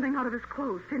took something out of his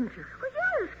clothes, didn't you? Well,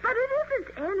 yes, but it isn't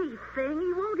anything.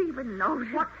 He won't even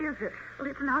notice. What is it? Well,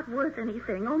 it's not worth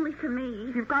anything, only to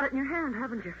me. You've got it in your hand,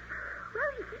 haven't you?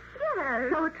 Well, yes.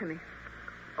 Show it to me.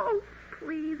 Oh,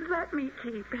 please, let me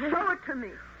keep it. Show it to me.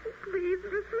 Oh, please,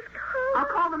 Mrs. Collins. I'll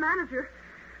call the manager.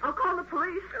 I'll call the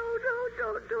police.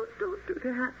 No, don't do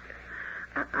that.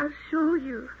 I'll show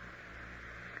you.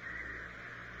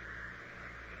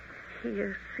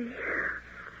 Here, see.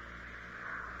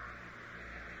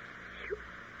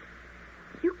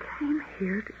 You came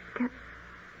here to get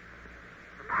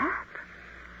that?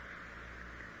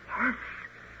 Yes.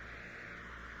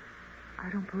 I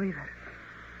don't believe it.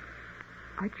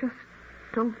 I just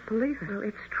don't believe it. Well,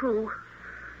 it's true.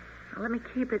 Now, let me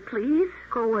keep it, please.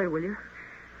 Go away, will you?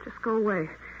 Just go away.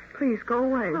 Please, go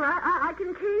away. Well, I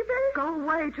can keep it. Go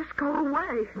away. Just go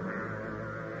away.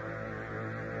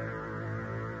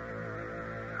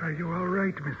 Are you all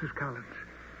right, Mrs. Collins?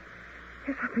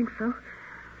 Yes, I think so.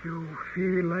 You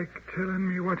feel like telling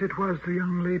me what it was the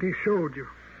young lady showed you?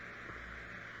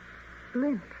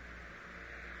 Lint.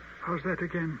 How's that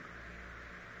again?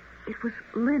 It was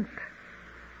lint.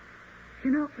 You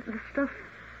know, the stuff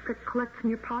that collects in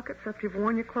your pockets after you've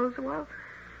worn your clothes a while?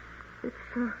 It's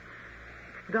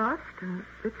dust and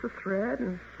bits of thread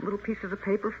and little pieces of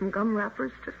paper from gum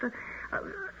wrappers. Just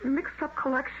a mixed-up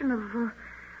collection of,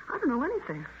 I don't know,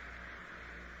 anything.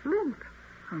 Lint.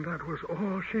 And that was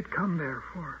all she'd come there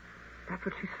for? That's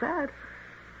what she said.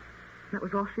 That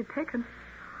was all she'd taken.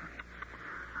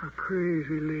 A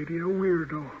crazy lady, a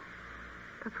weirdo.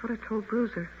 That's what I told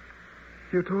Bruiser.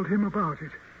 You told him about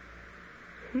it?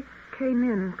 He came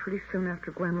in pretty soon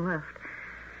after Gwen left.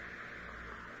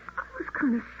 I was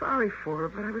kind of sorry for her,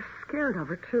 but I was scared of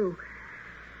her, too.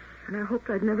 And I hoped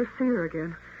I'd never see her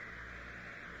again.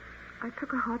 I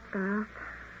took a hot bath,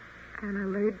 and I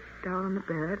laid down on the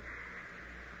bed,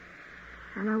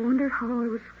 and I wondered how I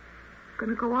was going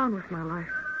to go on with my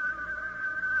life.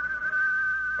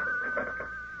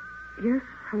 Yes,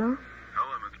 hello?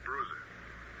 Helen, it's Bruiser.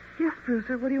 Yes,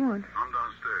 Bruiser, what do you want? I'm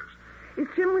downstairs. Is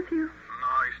Jim with you?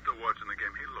 No, he's still watching the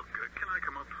game. Hey, look, can I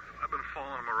come up? I've been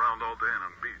following him around all day and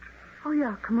I'm beat. Oh,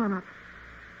 yeah, come on up.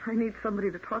 I need somebody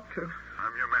to talk to.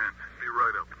 I'm your man. Be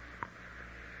right up.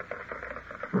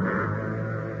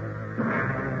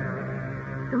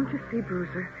 Don't you see,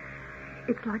 Bruiser?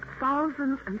 It's like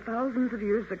thousands and thousands of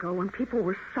years ago when people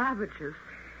were savages.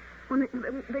 When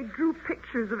they drew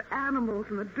pictures of animals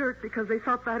in the dirt because they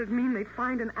thought that'd mean they'd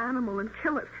find an animal and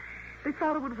kill it. They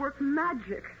thought it would work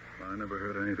magic. I never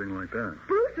heard anything like that.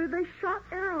 Bruiser, they shot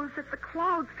arrows at the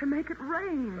clouds to make it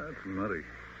rain. That's nutty.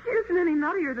 It isn't any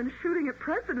nuttier than shooting at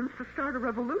presidents to start a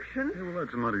revolution. Yeah, well,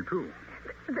 that's nutty, too.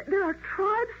 There are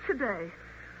tribes today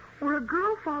where a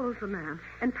girl follows a man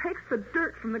and takes the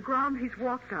dirt from the ground he's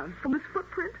walked on, from his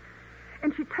footprint,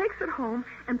 and she takes it home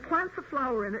and plants a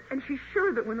flower in it, and she's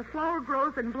sure that when the flower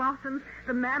grows and blossoms,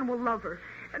 the man will love her.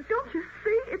 And don't you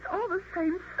see? It's all the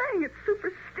same thing. It's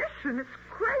superstition. It's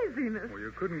craziness. Well,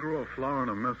 you couldn't grow a flower and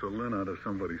a mess of lint out of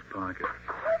somebody's pocket. Of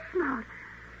course not.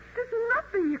 There's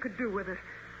nothing you could do with it.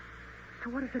 So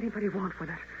what does anybody want with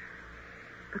it?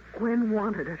 But Gwen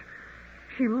wanted it.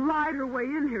 She lied her way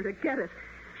in here to get it.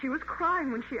 She was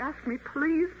crying when she asked me,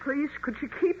 please, could she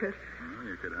keep it? Well,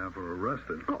 you could have her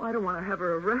arrested. Oh, I don't want to have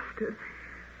her arrested.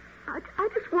 I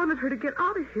just wanted her to get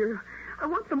out of here. I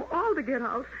want them all to get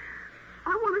out. I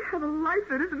want to have a life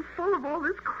that isn't full of all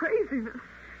this craziness.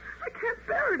 I can't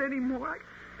bear it anymore.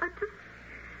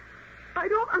 I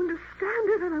don't understand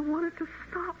it, and I want it to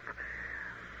stop.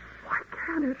 Why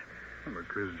can't it? Well,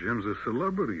 because Jim's a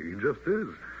celebrity. He just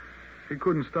is. He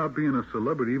couldn't stop being a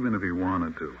celebrity even if he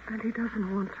wanted to. And he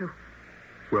doesn't want to.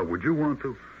 Well, would you want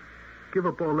to? Give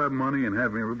up all that money and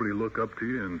having everybody look up to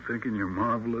you and thinking you're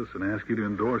marvelous and ask you to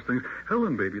endorse things.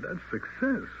 Helen, baby, that's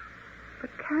success. But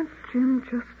can't Jim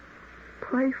just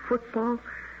play football?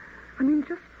 I mean,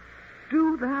 just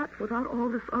do that without all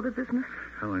this other business?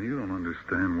 Helen, you don't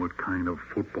understand what kind of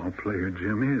football player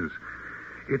Jim is.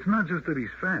 It's not just that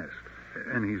he's fast,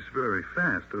 and he's very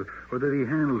fast, or that he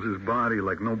handles his body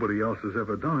like nobody else has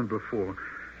ever done it before.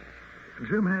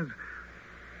 Jim has,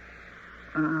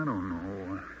 I don't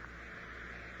know,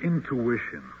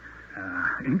 intuition.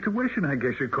 Intuition, I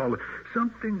guess you'd call it.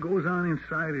 Something goes on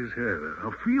inside his head,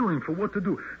 a feeling for what to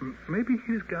do. Maybe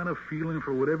he's got a feeling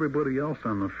for what everybody else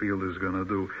on the field is going to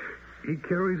do. He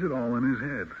carries it all in his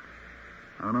head.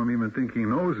 I don't even think he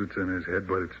knows it's in his head,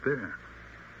 but it's there.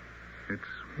 It's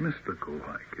mystical,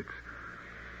 like.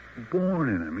 It's born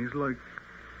in him. He's like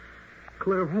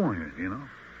clairvoyant, you know?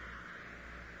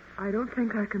 I don't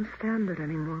think I can stand it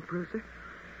anymore, Bruiser.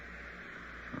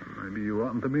 Maybe you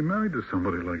oughtn't to be married to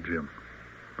somebody like Jim.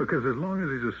 Because as long as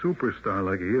he's a superstar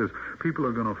like he is, people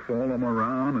are going to follow him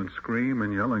around and scream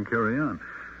and yell and carry on.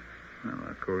 Well,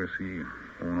 of course, he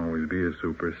won't always be a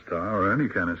superstar or any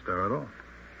kind of star at all.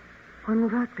 When will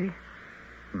that be?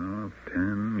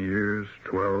 10 years,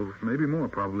 12, maybe more,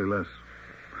 probably less.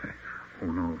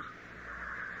 Who knows?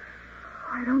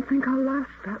 I don't think I'll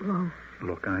last that long.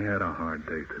 Look, I had a hard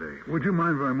day today. Would you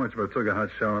mind very much if I took a hot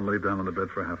shower and laid down on the bed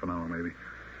for half an hour, maybe?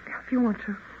 If you want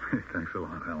to. Thanks a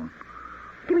lot, Helen.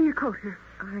 Give me your coat here.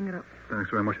 I'll hang it up. Thanks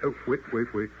very much. Oh, wait.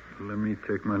 Let me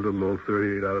take my little old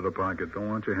 38 out of the pocket. Don't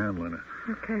want you handling it.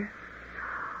 Okay.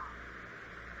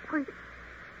 Wait.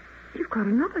 You've got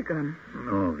another gun.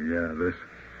 Oh, yeah, this.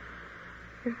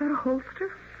 Is that a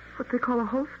holster? What they call a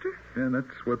holster? Yeah,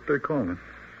 that's what they call it.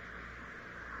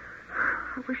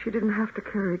 I wish you didn't have to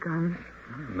carry guns.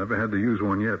 Never had to use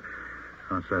one yet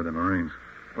outside the Marines.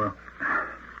 Well,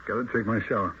 gotta take my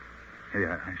shower. Hey,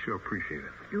 I sure appreciate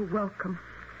it. You're welcome.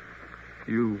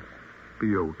 You'll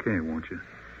be okay, won't you?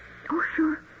 Oh,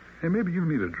 sure. Hey, maybe you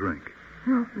need a drink.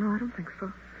 No, I don't think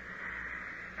so.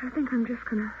 I think I'm just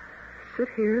going to sit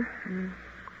here and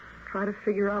try to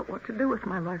figure out what to do with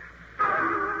my life.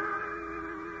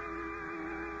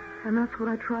 And that's what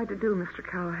I tried to do, Mr.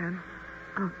 Callahan.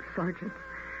 Oh, Sergeant.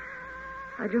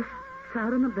 I just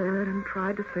sat in the bed and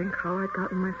tried to think how I'd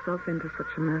gotten myself into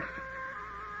such a mess.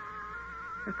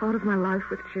 I thought of my life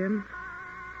with Jim.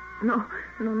 No,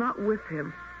 not with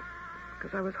him,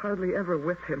 because I was hardly ever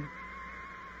with him.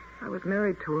 I was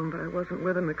married to him, but I wasn't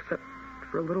with him except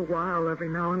for a little while every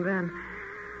now and then.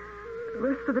 The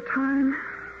rest of the time,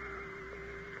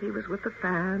 he was with the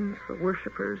fans, the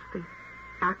worshipers, the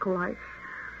acolytes,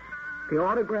 the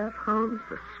autograph hounds,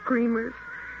 the screamers,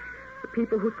 the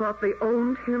people who thought they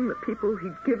owned him, the people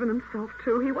he'd given himself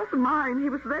to. He wasn't mine, he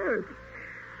was theirs.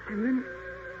 And then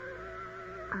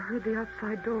I heard the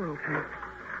outside door open.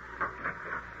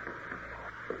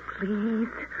 Please,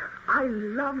 I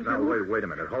love you. Now, wait a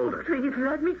minute. Hold it. Please,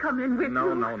 let me come in with you.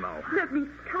 No. Let me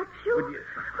touch you. Would you-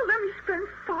 Let me spend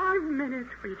 5 minutes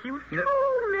with you. 2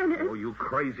 minutes. Oh, you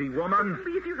crazy woman.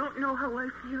 Please, you don't know how I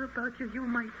feel about you. You're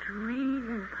my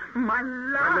dream, my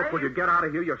life. Now, look, will you get out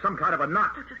of here? You're some kind of a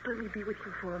nut. Oh, just let me be with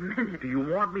you for a minute. Do you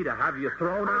want me to have you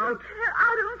thrown out?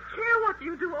 I don't care what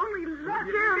you do. Only let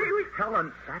me.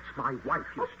 Helen, that's my wife,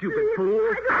 you stupid Please,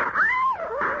 fool.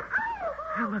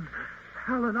 Helen,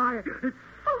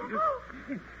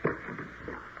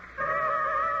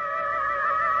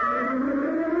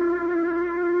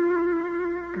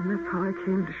 And that's how I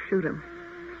came to shoot him,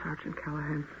 Sergeant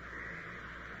Callahan.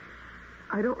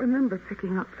 I don't remember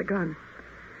picking up the gun.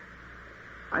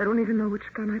 I don't even know which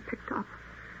gun I picked up.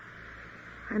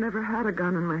 I never had a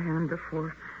gun in my hand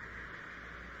before.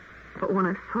 But when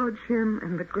I saw Jim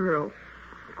and the girl,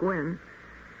 Gwen,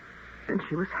 and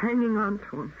she was hanging on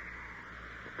to him,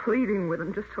 pleading with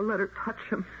him just to let her touch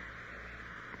him,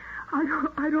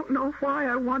 I don't know why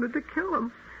I wanted to kill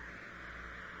him.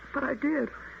 But I did.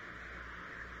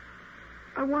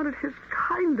 I wanted his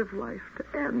kind of life to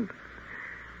end.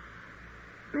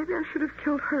 Maybe I should have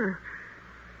killed her.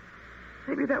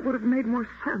 Maybe that would have made more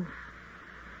sense.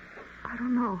 I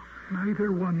don't know.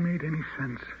 Neither one made any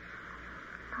sense.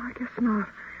 No, I guess not.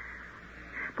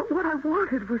 But what I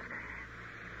wanted was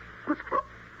for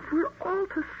it all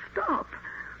to stop.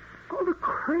 All the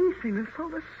craziness, all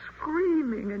the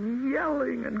screaming and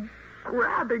yelling and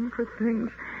grabbing for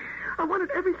things. I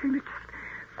wanted everything to just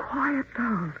quiet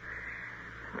down.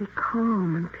 Be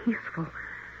calm and peaceful.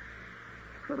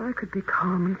 So that I could be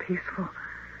calm and peaceful.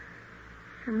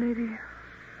 And maybe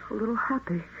a little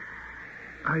happy.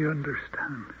 I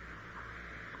understand.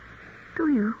 Do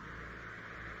you?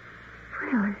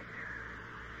 Really?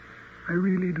 I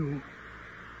really do.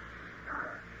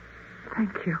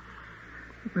 Thank you.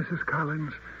 Mrs.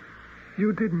 Collins,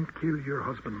 you didn't kill your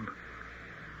husband.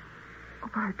 Oh,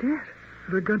 but I did.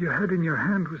 The gun you had in your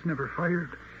hand was never fired.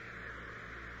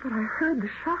 But I heard the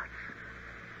shots.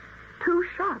 2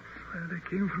 shots. They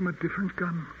came from a different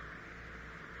gun.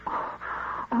 Oh,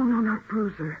 no, not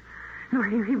Bruiser. No,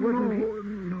 he wouldn't.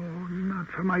 No, not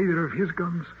from either of his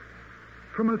guns.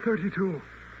 From a .32,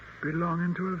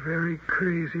 belonging to a very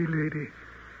crazy lady.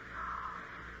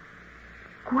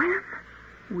 Gwen?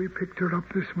 We picked her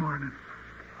up this morning.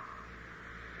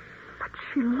 But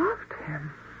she loved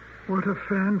him. What a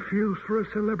fan feels for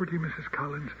a celebrity, Mrs.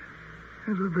 Collins,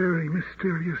 is a very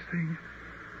mysterious thing.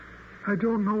 I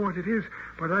don't know what it is,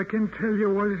 but I can tell you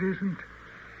what it isn't.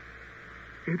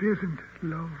 It isn't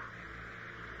love.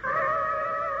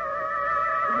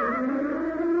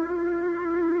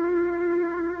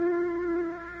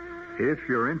 If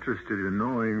you're interested in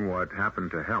knowing what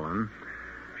happened to Helen,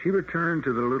 she returned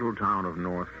to the little town of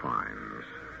North Pines,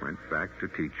 went back to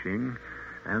teaching,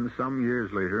 and some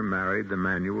years later married the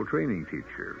manual training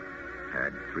teacher,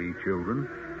 had 3 children,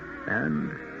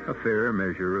 and a fair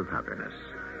measure of happiness.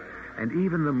 And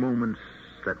even the moments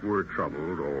that were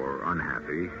troubled or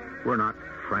unhappy were not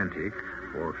frantic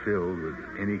or filled with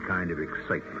any kind of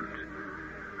excitement.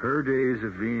 Her days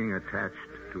of being attached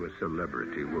to a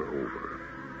celebrity were over,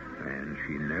 and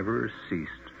she never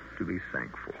ceased to be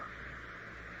thankful.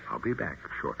 I'll be back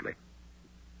shortly.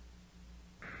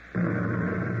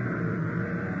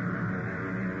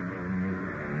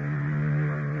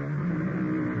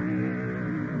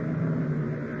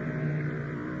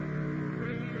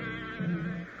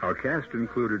 Our cast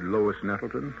included Lois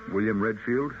Nettleton, William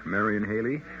Redfield, Marion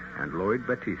Haley, and Lloyd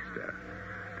Batista.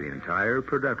 The entire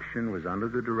production was under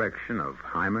the direction of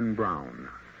Hyman Brown.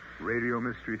 Radio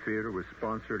Mystery Theater was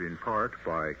sponsored in part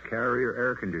by Carrier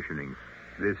Air Conditioning,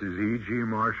 This is E.G.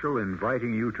 Marshall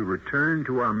inviting you to return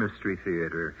to our Mystery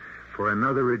Theater for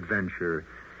another adventure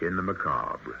in the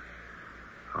macabre.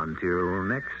 Until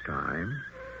next time,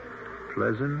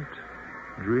 pleasant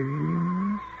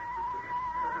dreams.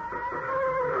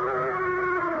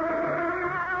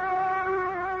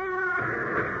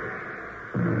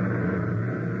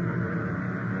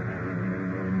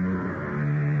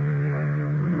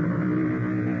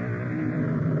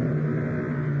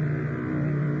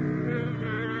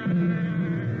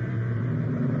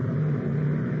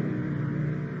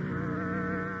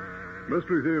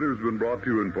 Mystery Theater has been brought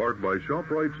to you in part by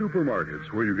ShopRite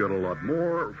Supermarkets, where you get a lot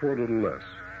more for a little less.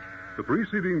 The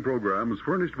preceding program is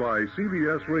furnished by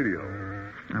CBS Radio.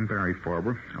 I'm Barry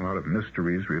Farber. A lot of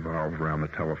mysteries revolve around the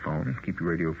telephone. Keep your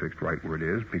radio fixed right where it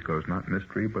is, because not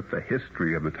mystery, but the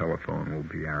history of the telephone will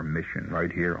be our mission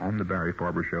right here on the Barry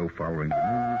Farber Show, following the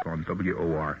news on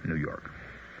WOR New York.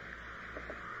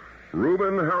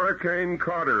 Reuben Hurricane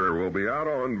Carter will be out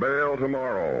on bail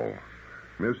tomorrow.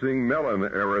 Missing melon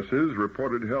heiresses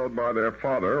reported held by their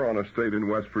father on a estate in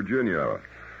West Virginia.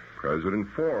 President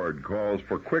Ford calls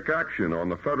for quick action on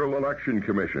the Federal Election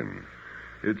Commission.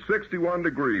 It's 61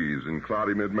 degrees in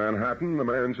cloudy mid-Manhattan. The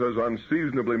man says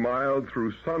unseasonably mild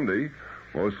through Sunday.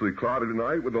 Mostly cloudy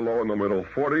tonight with a low in the middle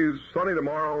 40s. Sunny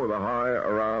tomorrow with a high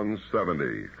around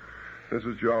 70. This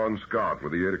is John Scott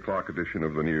with the 8 o'clock edition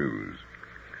of the news.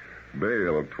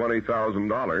 Bail of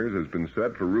 $20,000 has been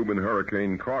set for Reuben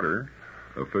Hurricane Carter.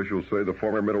 Officials say the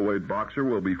former middleweight boxer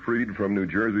will be freed from New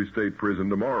Jersey State Prison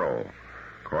tomorrow.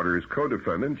 Carter's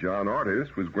co-defendant, John Artis,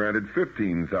 was granted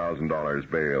 $15,000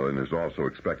 bail and is also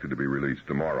expected to be released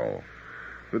tomorrow.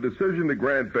 The decision to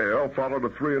grant bail followed a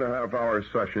 3.5-hour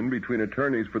session between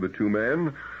attorneys for the two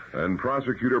men and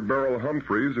prosecutor Beryl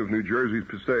Humphreys of New Jersey's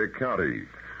Passaic County.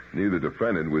 Neither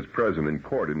defendant was present in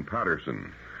court in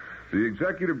Paterson. The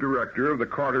executive director of the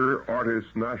Carter Artis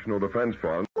National Defense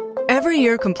Fund. Every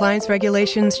year, compliance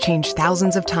regulations change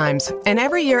thousands of times. And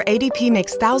every year, ADP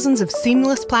makes thousands of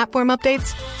seamless platform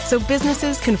updates so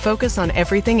businesses can focus on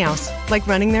everything else, like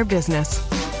running their business.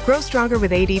 Grow stronger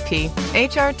with ADP.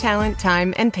 HR, talent,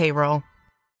 time, and payroll.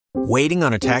 Waiting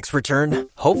on a tax return?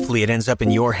 Hopefully it ends up in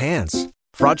your hands.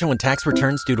 Fraudulent tax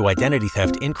returns due to identity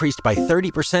theft increased by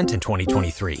 30% in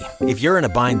 2023. If you're in a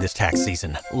bind this tax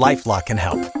season, LifeLock can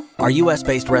help. Our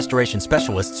U.S.-based restoration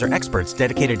specialists are experts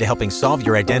dedicated to helping solve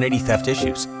your identity theft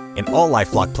issues. And all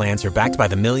LifeLock plans are backed by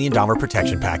the $1 Million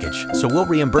Protection Package. So we'll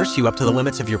reimburse you up to the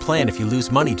limits of your plan if you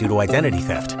lose money due to identity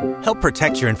theft. Help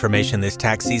protect your information this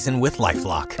tax season with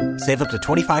LifeLock. Save up to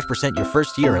 25% your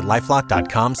first year at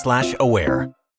LifeLock.com/aware.